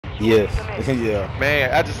Yes. Yeah.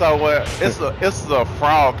 Man, I just saw what it's a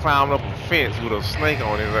frog climbing up a fence with a snake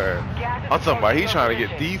on his ass. I'm talking about he trying to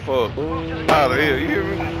get the fuck out of here. You hear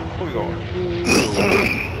me? Where we going?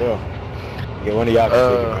 Yeah. Yeah, one of y'all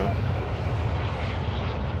can take it, man.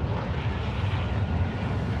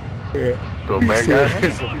 Yeah. Go back out.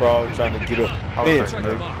 It's a frog trying to get up. Fence,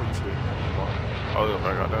 nigga. Oh, yeah,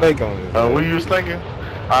 back out there. Snake on it. What you was thinking?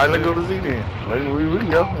 Alright, let's go to Z then. We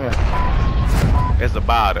can go. Yeah. It's a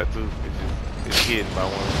bar there too. It's hidden by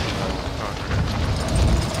one of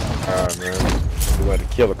the Alright, man. We about to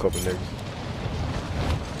kill a couple niggas.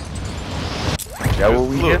 That what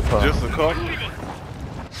we hit for? Just a couple.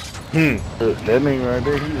 Look, that nigga right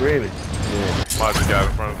there, he ready. Yeah. Somebody just got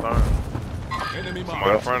in front of the time.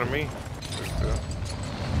 Somebody in front of me.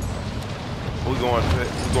 We going to the same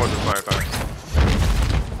thing. Going to the same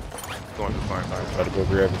thing. Try to go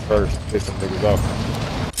grab it first. Piss some niggas off.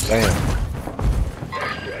 Damn.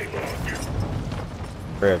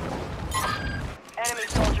 Grab it. Enemy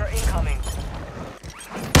soldier incoming.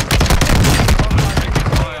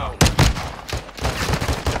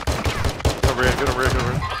 Get him, Red.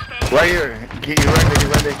 Right here. Get you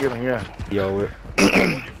right there, get him, yeah. Yo, it.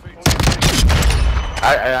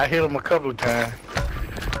 I hit him a couple of times.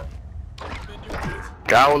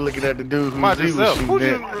 I was looking at the dude who was shooting at. Who you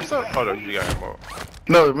yourself? Oh, no, you got him up.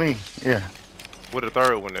 No, me, yeah. Where the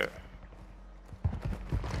third one at?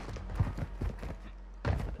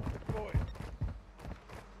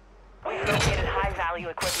 We located high-value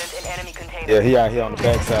equipment in enemy containers. Yeah, he out here on the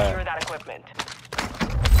Secure backside. that equipment.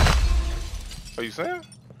 Are you saying?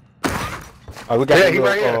 Oh, we got Yeah, him he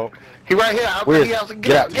right here. He right here. Where is Get he?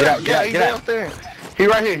 out. Get out. He's downstairs. He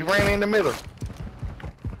right here. He ran in the middle.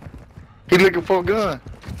 He looking for a gun.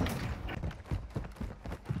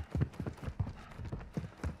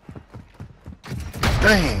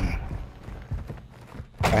 Dang.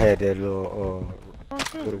 I had that little,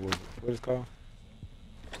 what it's called?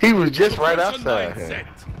 He was just right outside here.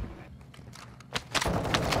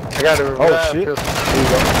 I got a revive shit. pistol. Here you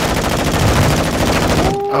go.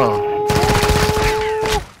 Oh.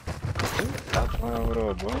 Stop playing with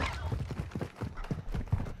us, boy.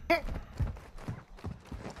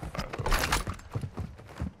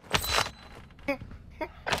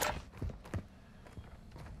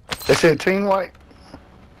 They said team white?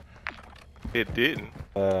 It didn't.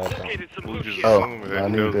 We just Oh, assumed I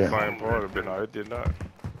that knew it was the that. same part, but no, it did not.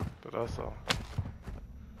 But that's all.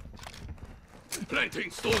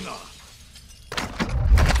 Planting stoner.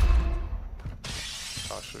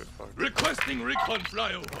 Oh shit, fuck. Requesting recon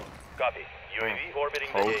flyover. Copy. UAV orbiting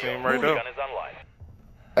the Whole AO. team right there. Gun is online.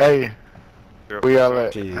 Hey, Yep. we all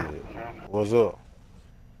at? Shit. What's up?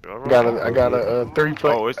 All I got a 3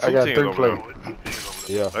 plate. Oh, it's I two got teams 3 over plate.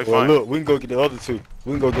 Yeah. They Well, fine. look, we can go get the other two.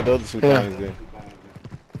 We can go get the other two Yeah. things then.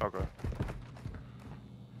 Okay.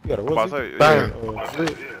 You got a I'm about what? to say, Fine.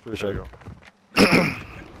 Appreciate it.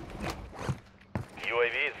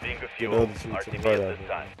 UAV is being Get the fueled. other two to the RTB right at out this here.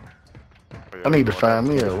 time. I need to find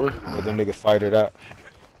me a what? Let them niggas fight it out.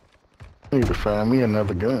 I need to find me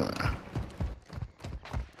another gun.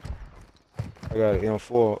 I got an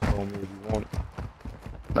M4 on me if you want it.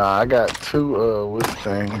 Nah, I got 2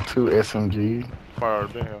 2 SMG. Fire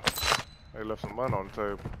down. They left some money on the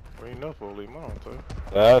table. We ain't enough for leave money on the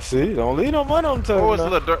table. See, don't leave no money on the table. Oh, it's a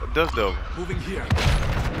now. little dust devil. Moving here.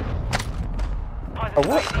 Positive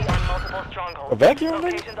what? ID on multiple strongholds. A vacuum nigga?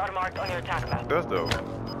 Locations are marked on your attack map. Dust devil. I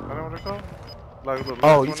know what they call it? Like a little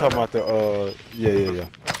Oh, you talking about the, yeah.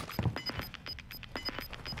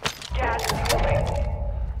 Gas is moving.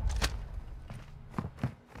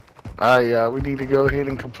 Alright, y'all, we need to go ahead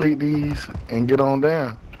and complete these and get on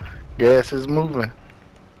down. Gas is moving.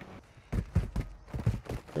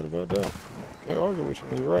 What about that? Can't argue with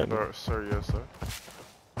you, you're right. Sir, yes, sir.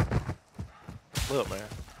 Look, man.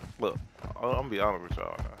 Look, I'm gonna be honest with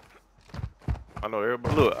y'all now. I know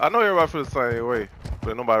everybody. Look, I know everybody feels the same way,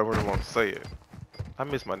 but nobody really wants to say it. I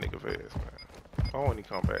miss my nigga Vaz, man. I want him to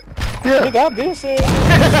come back. Yeah. Nigga, I been saying.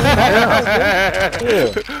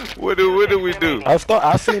 Yeah. What do we do? I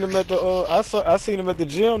seen him at the I seen him at the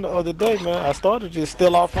gym the other day, man. I started just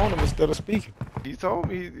still off on him instead of speaking. He told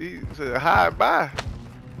me he said hi bye.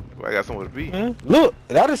 Well, I got somewhere to be. Man, look,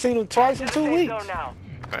 I done seen him twice in 2 weeks. Now.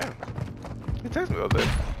 Damn. He texted me the other day.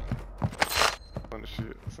 On the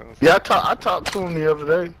shit. Yeah, I talked to him the other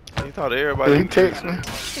day. He talked to everybody. Yeah, he texted me.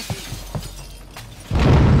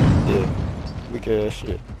 Yeah, weak ass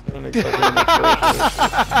shit.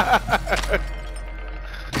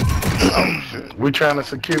 We trying to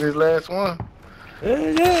secure this last one. Yeah,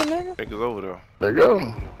 nigga. Niggas over there. There you go.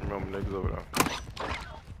 Remember niggas over there.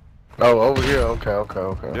 Oh, over here.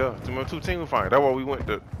 Okay. Yeah, two teams fighting. That's why we went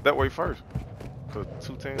that way first. Cause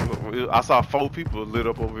two teams. I saw 4 people lit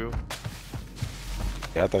up over here.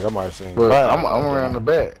 Yeah, I think I might have seen. But I'm around the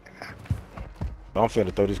back. I'm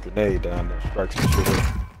finna throw this grenade down there, strike some shit up.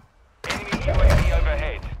 Enemy UAV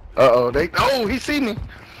overhead. Oh, he see me.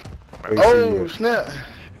 Where you see Oh, you at? snap.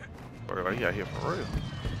 Fucker, like he out here for real.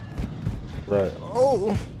 Right.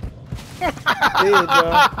 Oh. Yeah,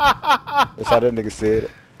 John. That's how that nigga said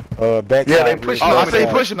it. Back Yeah, they side, pushing Oh, No, I but say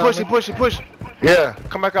they pushing. Yeah,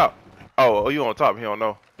 Come back out. Oh, you on top? He don't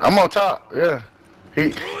know. I'm on top. Yeah.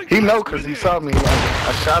 He know because he saw me.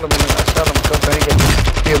 I shot him.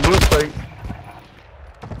 Because he had blue plate.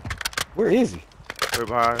 Where is he? Right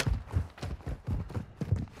behind.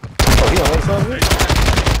 Oh, he on the other side of me?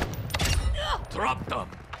 Drop them.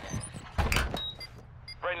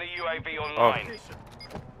 Friendly UAV online.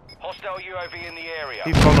 Hostile UAV in the area.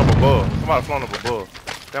 He's flown up above. Somebody flown up above.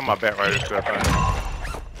 That's my back right there.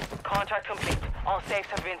 Contract complete. All safes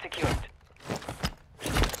have been secured.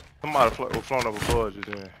 Somebody was flown up above just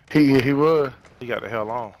then. He was. He got the hell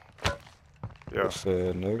on. Yeah. What's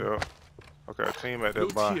that, nigga? Yeah. Okay, team at that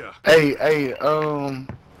Look bar. here. Hey,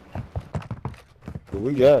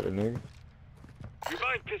 We got it, nigga.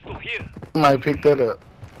 Revive pistol here. might pick that up.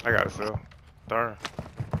 I got it, sir. Darn.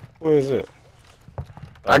 Where is it?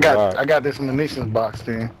 I Alright. got this munitions box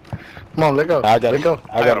then. Come on, let go. I got let go.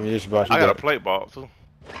 I got a munition box. You I got a it. plate box too.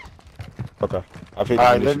 Okay. I picked the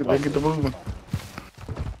Alright, munition let's box. get the moving.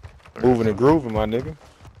 Moving and grooving, my nigga.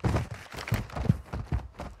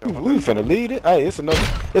 We finna lead it. Hey, it's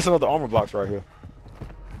another armor box right here.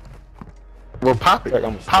 Well, pop Like,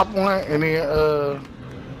 it. Pop one and then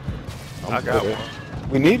I got one.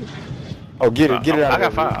 We need it. Oh, get it out of there. I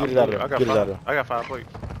got 5. Get it out of there. I got Get it 5. out of there. I got 5 plates.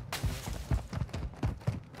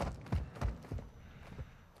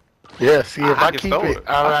 yeah. See if I I can keep stole it, it.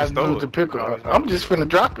 all I I can do stole is to it. pick it. Oh, I'm just finna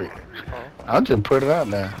drop it. I'll just put it out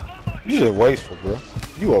now. You just wasteful, bro.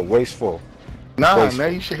 You are wasteful. Nah, Wasteful. now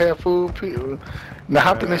you should have full people. Now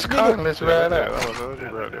hop in this car and let's ride out.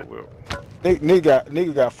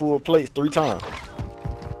 Nigga got full plates 3 times.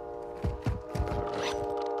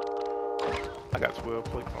 I got 12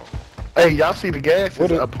 plates on. Hey, y'all see the gas What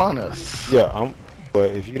is is- upon us. Yeah,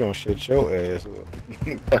 but if you don't shut your ass up,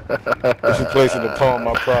 it's a place in the palm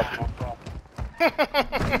of my property.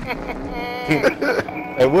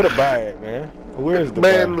 Hey, what a bag, man. Where's the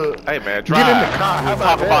Man, bag? look. Hey man, Get drive. in the car. How We'll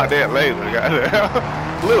about talk about that later.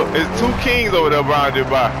 Goddamn. Look, it's 2 kings over there behind you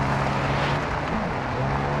by.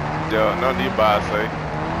 Yeah, none of these buys say.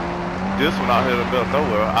 This one out here in the middle of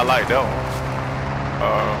nowhere. I like that one.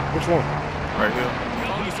 Which one? Right here.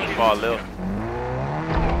 Far left.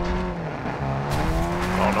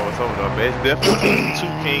 I don't know what's over there, but it's definitely 2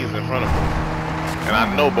 kings in front of me. And I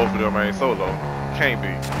know both of them ain't solo. Can't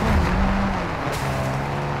be.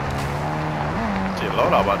 Shit,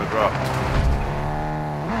 loadout about to drop.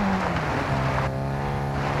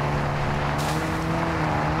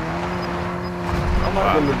 I'm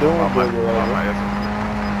not really doing I might- burger I right might now. have some-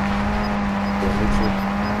 Yeah, me too.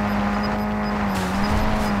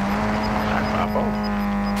 I both.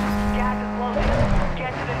 Gas is closing.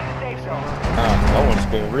 Get to the new safe zone. I want to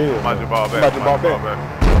spin real. Might man. just ball back. Might just ball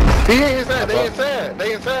back. He inside. They inside.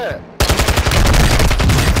 They inside.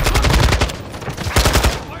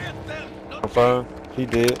 Quiet them. Not Confirm. He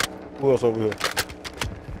did. Who else over here?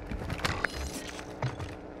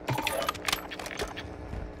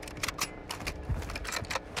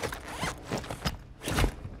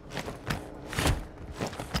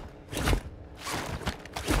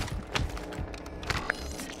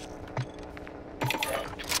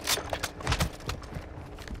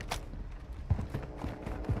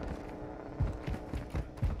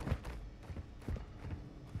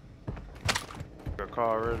 Got a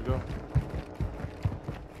car ready to go.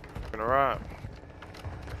 Gonna ride.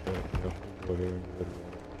 Yeah, go ahead and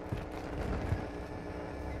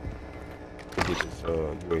get this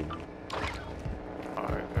UAV.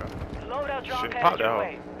 Alright, yeah. Loadout drop Shit, headed pop your that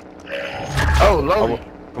way. Oh, low.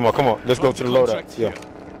 Come on. Let's go to the loadout. Contract Yeah.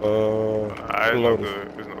 Alright, it's no loaded.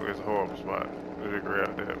 good. It's a horrible spot. Let's just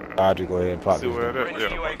grab that, man. I'll just go ahead and pop See this. where one. that? Friendly Yeah,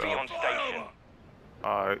 UAV on station.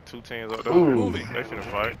 Alright, 2 teams up there. Ooh. They finna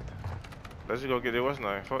fight. Let's just go get their what's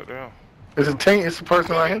name. Fuck them. It's a team. It's a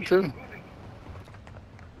person right here too.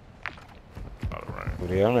 Alright. Oh,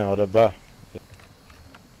 yeah, I'm out that by.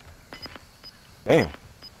 Damn.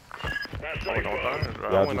 I went on third.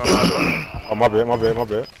 Yeah, I went on third. Oh, my bad.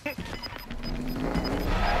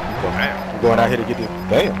 Damn. I'm going out here to get this.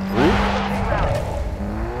 Damn. Really?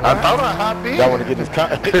 I thought I hopped in. Y'all want to get this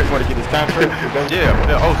contract?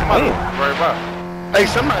 Yeah. Oh, somebody Damn. right by. Hey,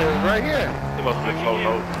 somebody was right here. It must have been floating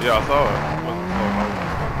over. Yeah, I saw it. It must have been floating over.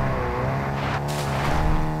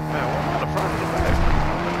 Man, what about the front of the back?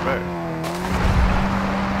 In the back.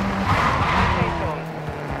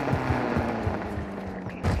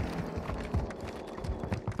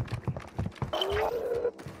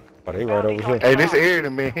 Oh, they right over here. Hey, this area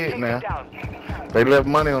done been hit now. They left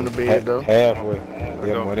money on the bed though. Halfway. We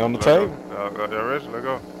got money on the table. Y'all ready? Let's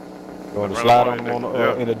go. You want to slide on them on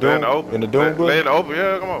the, in the doom? In the doom Lay in the open,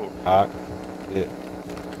 yeah, come on. Alright. Yeah.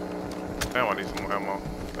 Damn, I need some more ammo.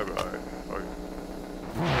 That'll be alright.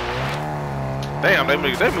 Damn, they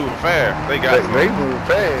moving fast. They got They move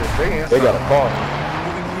fast. They got a car.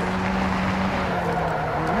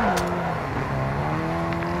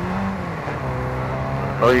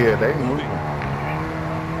 Oh yeah, they moving.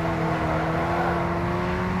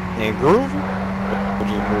 And groovy? Or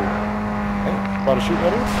just move? Hey, about to shoot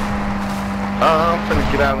that in? I'm finna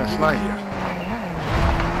get out and snipe.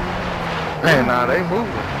 Man, nah, they moving.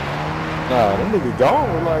 Nah, them niggas gone.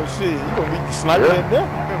 We're like, shit, you gonna meet the sniper at them?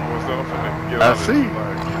 I see.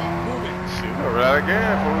 Shit, we're right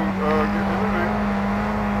again before we get to the bit.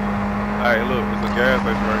 Hey, look, there's a gas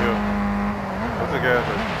station right here. What's the gas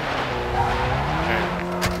station?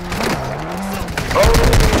 Oh!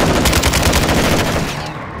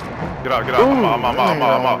 Get out.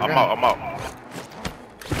 I'm out.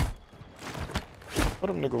 What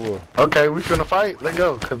them nigga was? Okay, we finna fight. Let's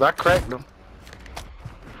go, cause I cracked them.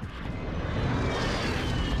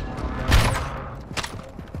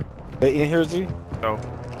 They in here, Z? No.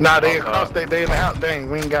 Nah, they across. They in the house. Dang,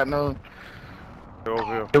 we ain't got no. Go over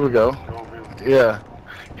here. Here we go. Yeah,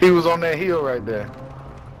 he was on that hill right there.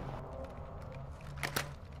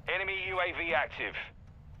 Enemy UAV active.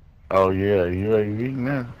 Oh yeah, UAV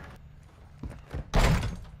now.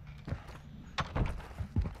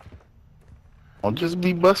 Don't just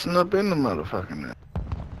be busting up in the motherfucking now.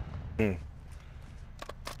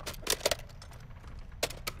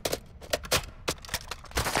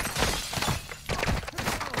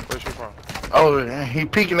 Where's you from? Oh, he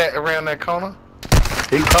peeking at around that corner.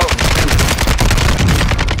 He caught me.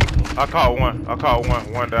 I caught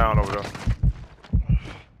one down over there.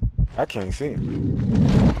 I can't see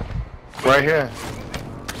him. Right here.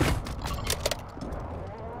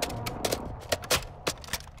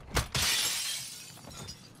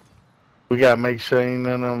 We gotta make sure ain't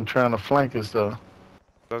none of them trying to flank us though.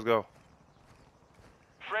 Let's go.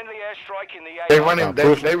 Friendly airstrike in the AO. They running.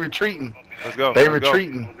 They retreating. Let's go. They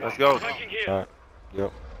retreating. Let's go. Alright.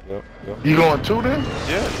 Yep. You going to them?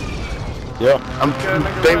 Yeah. Yep.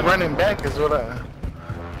 They running back is what I.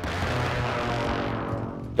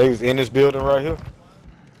 They was in this building right here.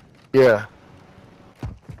 Yeah.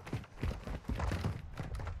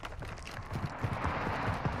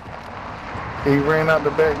 He ran out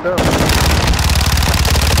the back door.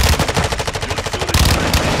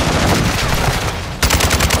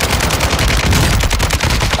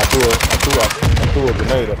 I threw a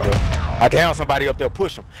grenade up there. I downed somebody up there.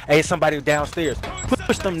 Push them. Hey, somebody downstairs.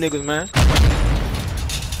 Push them niggas, man.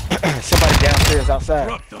 Somebody downstairs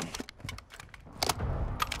outside.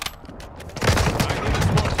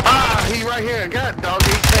 Ah, he right here. God, dog.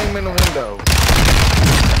 He came in the window.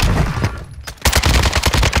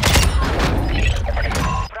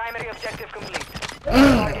 Primary objective complete.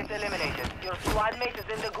 Target eliminated. Your squad mate is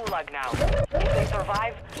in the gulag now. If they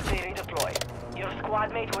survive, they redeploy. Your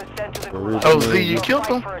squad mate was sent to the gulag. Oh, Z, you killed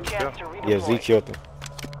him? Yeah, Z killed him.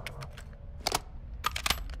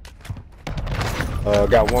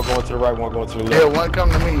 Got one going to the right, one going to the left. Yeah, one come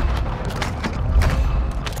to me.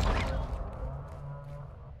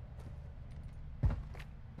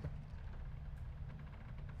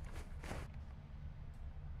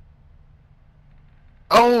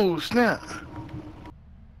 Oh, snap.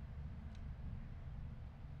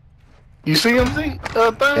 You see him, Z? Thing?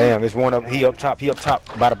 Damn, there's one up. He up top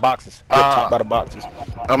by the boxes. He up top by the boxes.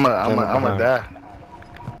 I'm gonna die.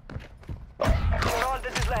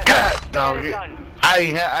 God, dog. I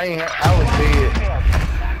was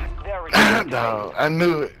dead. Dog, I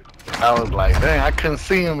knew it. I was like, dang, I couldn't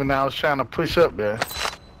see him and I was trying to push up there.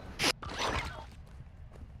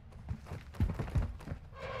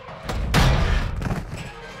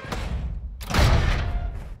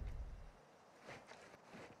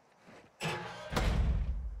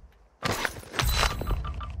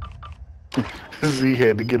 Z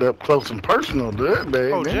had to get up close and personal to that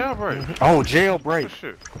day. Oh, man. jailbreak. Oh, jailbreak.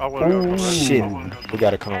 Shit. I would've Shit. We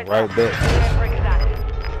gotta come right back.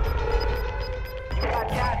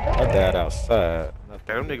 I died outside.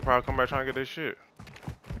 Hey, them niggas probably come back trying to get their shit.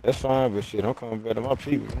 That's fine, but shit, I'm coming back to my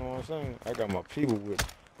people. You know what I'm saying? I got my people with me.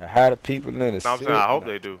 I had the people in the No, I'm saying I hope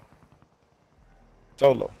they do.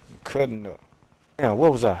 Solo. I'm cutting up. Damn,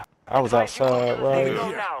 what was I? I was outside, Go right?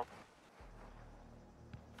 now.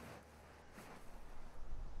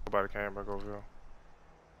 Nobody came back over here.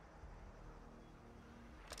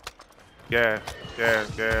 Gas.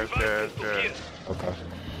 Okay.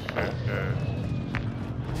 Gas.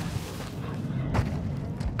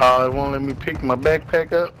 Oh, it won't let me pick my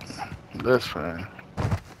backpack up? That's fine.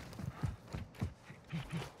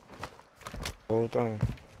 Whole thing.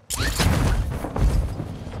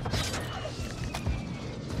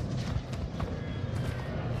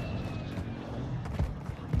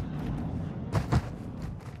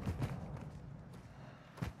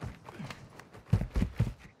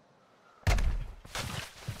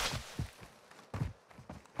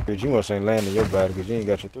 Dude, you must ain't landing your body because you ain't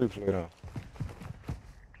got your 3-plate on.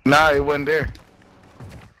 Nah, it wasn't there.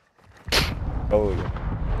 Oh,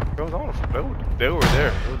 yeah. They was on the floor. They were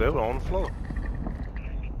there. They were on the floor.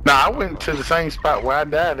 Nah, I went to the same spot where I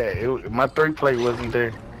died at. My 3-plate wasn't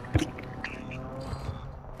there.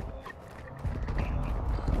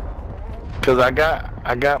 Cause I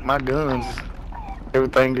got my guns,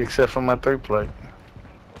 everything except for my 3-plate.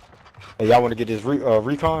 Hey, y'all want to get this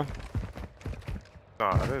recon?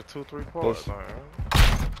 Nah, there's 2-3 parts, man.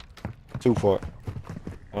 2-part.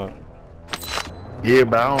 Yeah,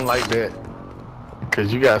 but I don't like that.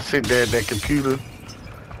 Cause you gotta sit there at that computer.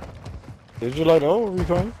 Did you like the old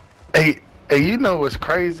recon? Hey, you know what's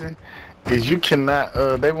crazy? Is you cannot,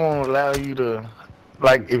 they won't allow you to,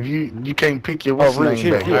 like, if you can't pick your what's Rich,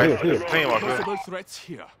 name back. here. Team up there. Possible threats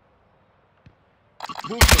here.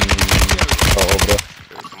 Oh, over there.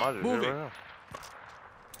 There's somebody here Moving. right here.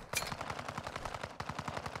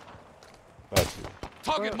 That's it.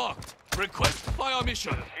 Target marked. Request fire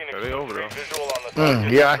mission. Yeah, they over there. Visual on the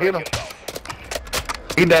target. Yeah, I hit him.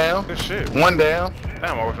 He down. Good shit. One down.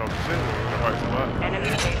 Damn, I wish I was sitting in the right spot. Enemy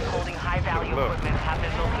base holding high-value Look. equipment have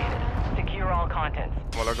been located. Secure all contents.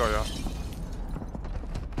 Come on, let go, y'all.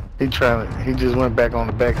 He just went back on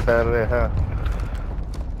the back side of that house.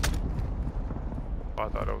 Oh, I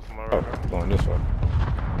thought that was somebody Oh, right there. going this way.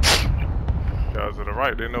 Guys to the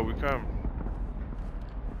right, they know we coming.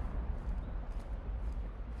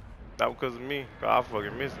 Not because of me, cause I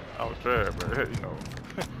fucking missed it. I was trash, but you know,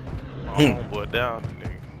 my homeboy down the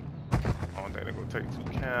nigga. I don't think they're gonna take too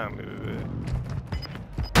kindly to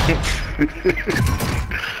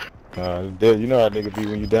You know how nigga be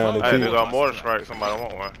when you down that. the Hey, they team. got mortar strike. Somebody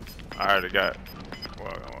want one? I already got. Well,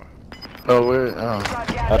 I got one. Oh, where? Oh.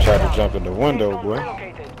 I tried to jump in the window, boy. I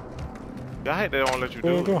hate they don't let you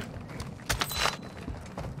There do you it. go. Okay.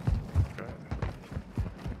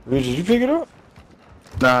 Rich, did you pick it up?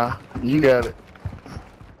 Nah, you got it.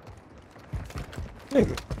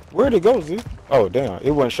 Nigga, where'd it go, Z? Oh, damn.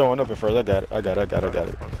 It wasn't showing up at first. I got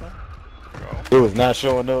it. It was not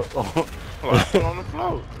showing up. Oh, I put it on the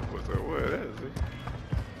floor. What's that? Where it is? See?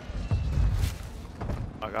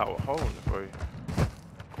 I got a hole in it for you.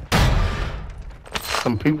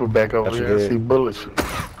 Some people back over That's here. I good. see bullets.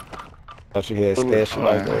 Thought you had stash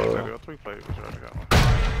like I got 3 plates. Which I already got one.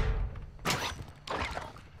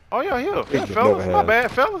 Oh yeah, here. Yeah, Think you fellas. never My had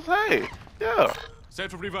bad, fellas. Hey, yeah,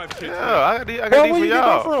 Set revive kit. yeah. I got these Where for you get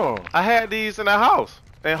that y'all. from? I had these in the house,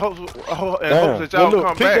 and hopes Damn. that y'all Well, look,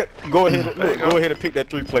 come pick back. that, go ahead, There you go ahead and pick that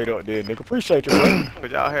 3-plate up there, nigga. Appreciate you, bro.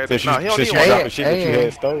 Cause y'all had. Since Nah, he you, don't since need you one. dropped the shit that you And-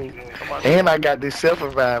 had stole. And I got this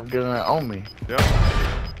self-revive gun on me. Yeah.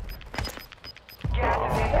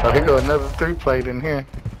 Oh, there go another 3-plate in here.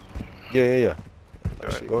 Yeah.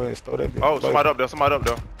 Shit, go ahead and store that bitch. Oh, somebody up there. Somebody up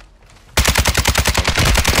there.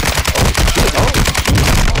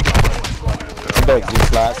 Come back, Z.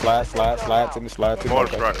 Slide to me. Mortar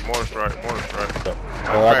strike.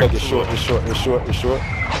 Oh, I think it's short. It's short.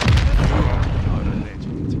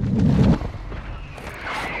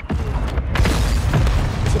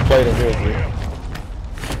 It's a plate in here, Z.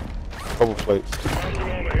 Couple plates.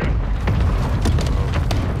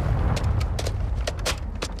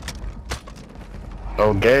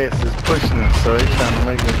 Oh, gas is pushing it, so he's trying to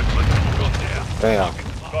make it. Damn.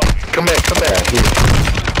 Come back.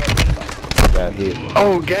 Got hit.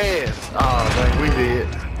 Oh, gas. Oh, dang, we did.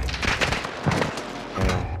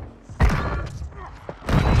 Damn.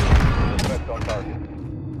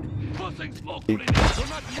 Tossing smoke Keep- grenade. You're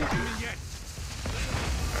not leaving me yet.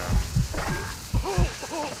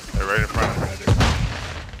 They're right in front of me.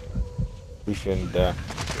 We finna die.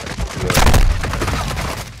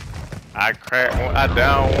 I cracked one. I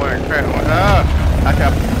down one. Cracked one. Ah! I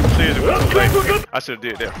got seriously too late. I should have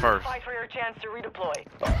did that first. Fight for your chance to redeploy.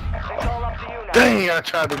 It's all up to you now. Dang, I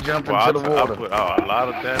tried to jump Well, into the I water. put out a lot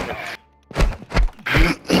of damage.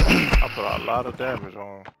 I put a lot of damage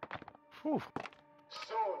on. Whew.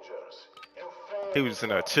 Soldiers, you failed He was just in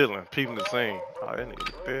there chilling, peeping the scene. Oh, that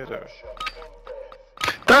nigga dead up.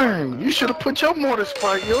 Dang, you should have put your mortar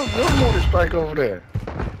strike, your mortar strike over there.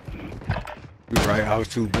 You right. I was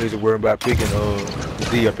too busy worrying about picking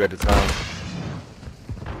Z up at the time.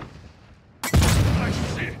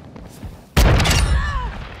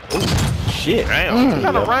 Shit. Damn, what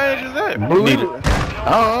kind of range is that? Blue. Need it.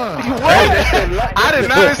 I did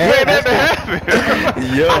not expect that to happen.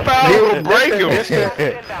 Yeah. I thought it would break him.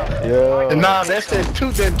 Yeah. Nah, that's that two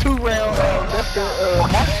round. That's the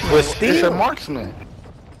marksman. But It's still. a marksman.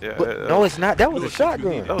 Yeah, But, no, it's not. That was a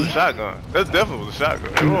shotgun. That was a shotgun. That definitely was a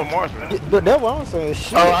shotgun. It was a marksman. But that's what I'm saying.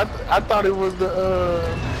 Shit. Oh, I thought it was the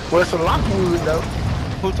well, it's a Lockwood though.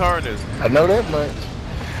 Who turned this? I know that much.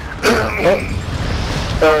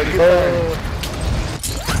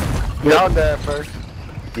 Y'all died first.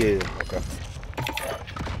 Yeah. Okay.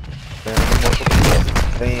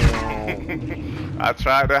 Damn. I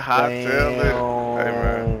tried to hightail it. Damn. Hey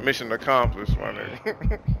man, mission accomplished, my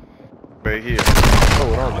nigga. They here. Oh,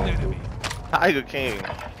 what I'm gonna do? Tiger King.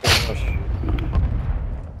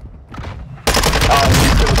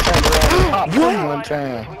 What? One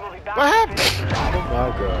time. What happened? Oh my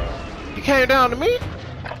god. You came down to me?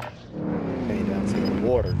 Came down to the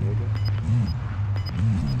water, nigga.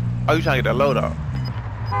 Oh, you trying to get that load out?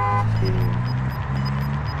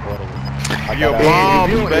 Water. Your If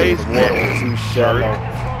mom's you- basement. Water was too shallow.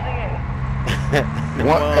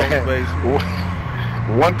 Mom's basement.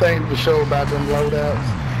 One thing for sure about them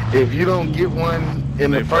loadouts, if you don't get one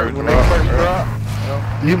in the They first first when drop, they first right.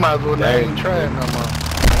 drop, you might as well not even try it no more.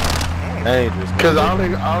 Dangerous. Cause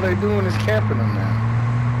all they doing is camping them now.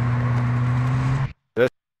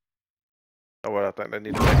 That's what I think they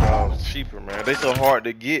need to make ours cheaper, man. They so hard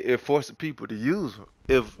to get, it forces people to use them.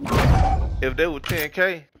 If they were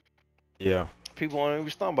 10K, Yeah. people won't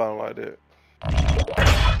even stump about them like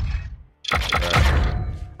that.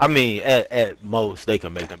 I mean, at most they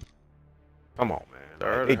can make them. Come on, man.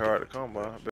 They're Like, hard to come by.